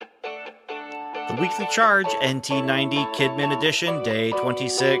The Weekly Charge, NT90 Kidmin Edition, Day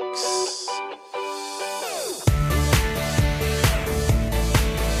 26.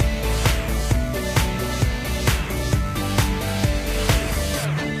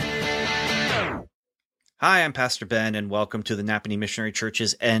 Hi, I'm Pastor Ben, and welcome to the Nappanee Missionary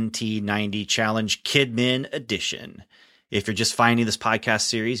Church's NT90 Challenge Kidmin Edition. If you're just finding this podcast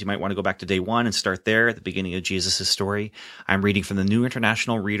series, you might want to go back to day 1 and start there at the beginning of Jesus' story. I'm reading from the New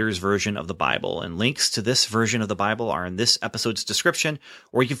International Reader's Version of the Bible, and links to this version of the Bible are in this episode's description,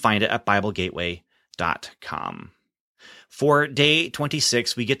 or you can find it at BibleGateway.com. For day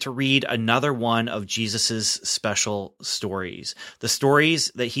 26, we get to read another one of Jesus' special stories. The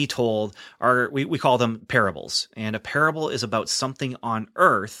stories that he told are, we call them parables, and a parable is about something on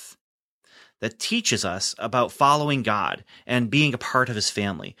earth that teaches us about following God and being a part of his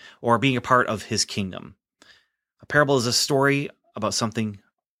family or being a part of his kingdom. A parable is a story about something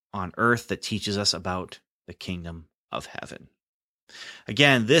on earth that teaches us about the kingdom of heaven.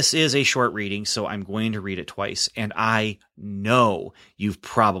 Again, this is a short reading, so I'm going to read it twice, and I know you've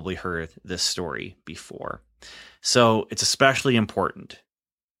probably heard this story before. So it's especially important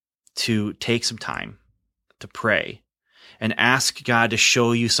to take some time to pray and ask God to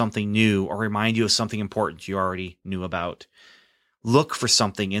show you something new or remind you of something important you already knew about. Look for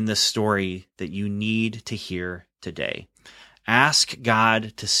something in this story that you need to hear today. Ask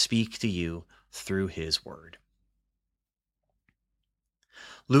God to speak to you through his word.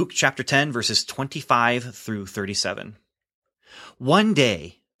 Luke chapter 10, verses 25 through 37. One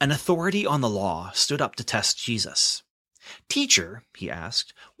day, an authority on the law stood up to test Jesus. "Teacher," he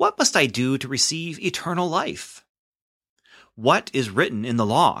asked, "what must I do to receive eternal life?" "What is written in the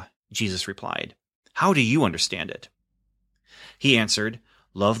law?" Jesus replied. "How do you understand it?" He answered,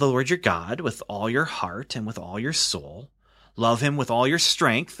 "Love the Lord your God with all your heart and with all your soul. Love him with all your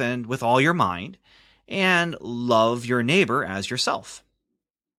strength and with all your mind. And love your neighbor as yourself."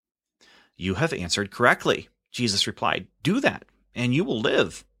 "You have answered correctly," Jesus replied. "Do that, and you will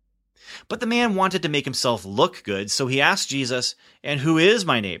live." But the man wanted to make himself look good, so he asked Jesus, "And who is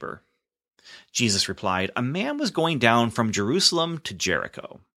my neighbor?" Jesus replied, "A man was going down from Jerusalem to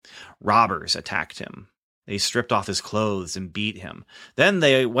Jericho. Robbers attacked him. They stripped off his clothes and beat him. Then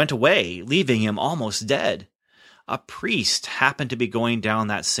they went away, leaving him almost dead. A priest happened to be going down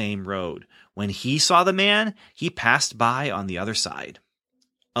that same road. When he saw the man, he passed by on the other side.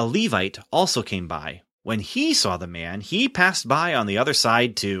 A Levite also came by. When he saw the man, he passed by on the other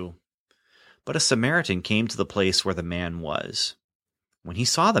side too. But a Samaritan came to the place where the man was. When he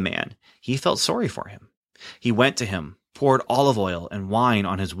saw the man, he felt sorry for him. He went to him, poured olive oil and wine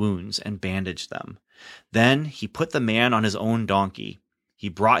on his wounds, and bandaged them. Then he put the man on his own donkey. He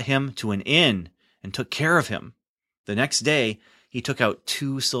brought him to an inn and took care of him. The next day, he took out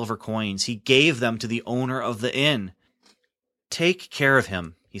 2 silver coins. He gave them to the owner of the inn. "Take care of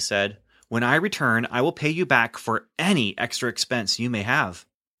him," he said. "When I return, I will pay you back for any extra expense you may have."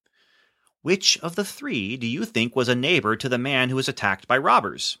 "Which of the 3 do you think was a neighbor to the man who was attacked by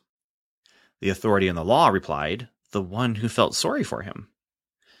robbers?" The authority in the law replied, "The one who felt sorry for him."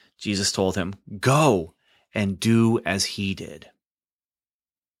 Jesus told him, "Go and do as he did."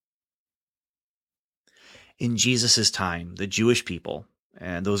 In Jesus' time, the Jewish people,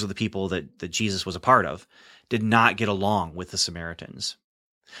 and those are the people that Jesus was a part of, did not get along with the Samaritans.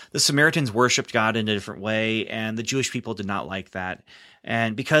 The Samaritans worshipped God in a different way, and the Jewish people did not like that.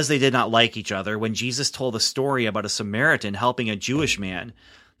 And because they did not like each other, when Jesus told a story about a Samaritan helping a Jewish man,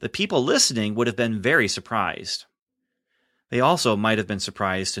 the people listening would have been very surprised. They also might have been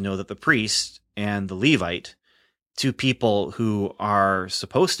surprised to know that the priest and the Levite, 2 people who are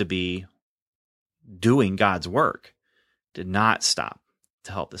supposed to be doing God's work, did not stop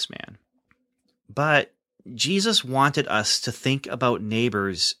to help this man. But Jesus wanted us to think about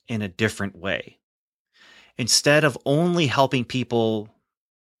neighbors in a different way. Instead of only helping people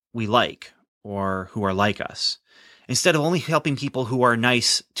we like or who are like us, instead of only helping people who are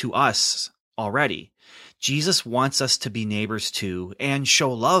nice to us already, Jesus wants us to be neighbors to and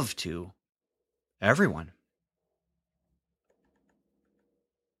show love to everyone.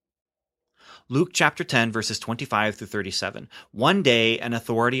 Luke chapter 10, verses 25 through 37. One day, an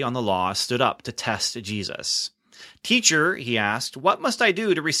authority on the law stood up to test Jesus. "Teacher," he asked, "what must I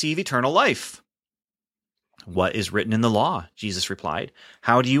do to receive eternal life?" "What is written in the law?" Jesus replied.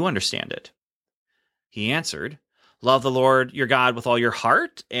 "How do you understand it?" He answered, "Love the Lord your God with all your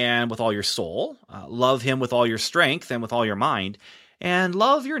heart and with all your soul. Love him with all your strength and with all your mind. And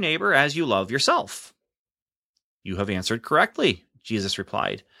love your neighbor as you love yourself." "You have answered correctly," Jesus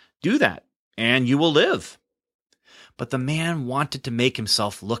replied. "Do that, and you will live." But the man wanted to make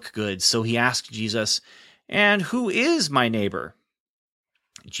himself look good, so he asked Jesus, "And who is my neighbor?"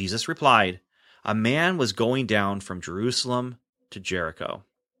 Jesus replied, "A man was going down from Jerusalem to Jericho.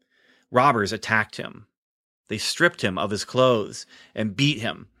 Robbers attacked him. They stripped him of his clothes and beat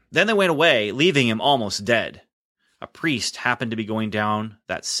him. Then they went away, leaving him almost dead. A priest happened to be going down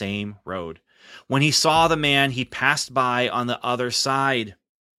that same road. When he saw the man, he passed by on the other side.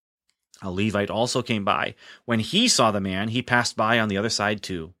 A Levite also came by. When he saw the man, he passed by on the other side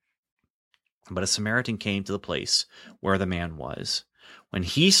too. But a Samaritan came to the place where the man was. When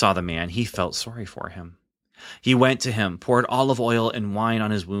he saw the man, he felt sorry for him. He went to him, poured olive oil and wine on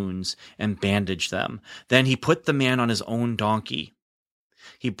his wounds, and bandaged them. Then he put the man on his own donkey.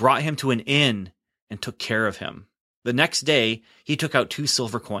 He brought him to an inn and took care of him. The next day, he took out 2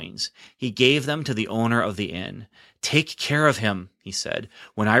 silver coins. He gave them to the owner of the inn. "Take care of him," he said.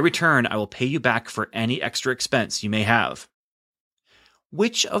 "When I return, I will pay you back for any extra expense you may have."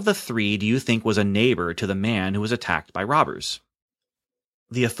 Which of the 3 do you think was a neighbor to the man who was attacked by robbers?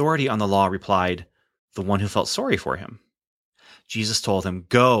 The authority on the law replied, "The one who felt sorry for him." Jesus told him,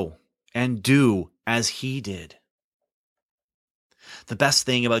 "Go and do as he did." The best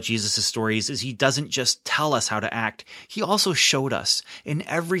thing about Jesus' stories is he doesn't just tell us how to act. He also showed us. In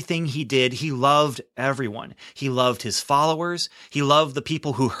everything he did, he loved everyone. He loved his followers. He loved the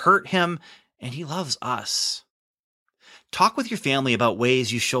people who hurt him. And he loves us. Talk with your family about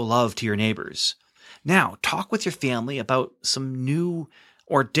ways you show love to your neighbors. Now, talk with your family about some new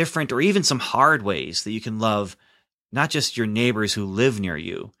or different or even some hard ways that you can love not just your neighbors who live near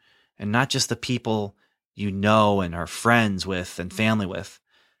you and not just the people you know and are friends with and family with,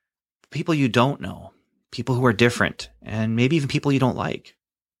 people you don't know, people who are different, and maybe even people you don't like.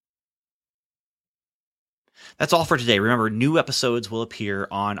 That's all for today. Remember, new episodes will appear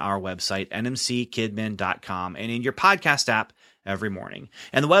on our website, nmckidmin.com, and in your podcast app every morning.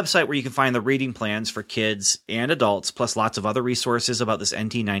 And the website where you can find the reading plans for kids and adults, plus lots of other resources about this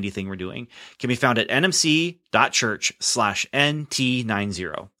NT90 thing we're doing, can be found at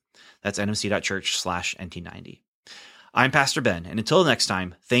nmc.church/NT90. That's nmc.church/NT90. I'm Pastor Ben, and until next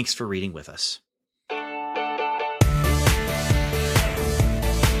time, thanks for reading with us.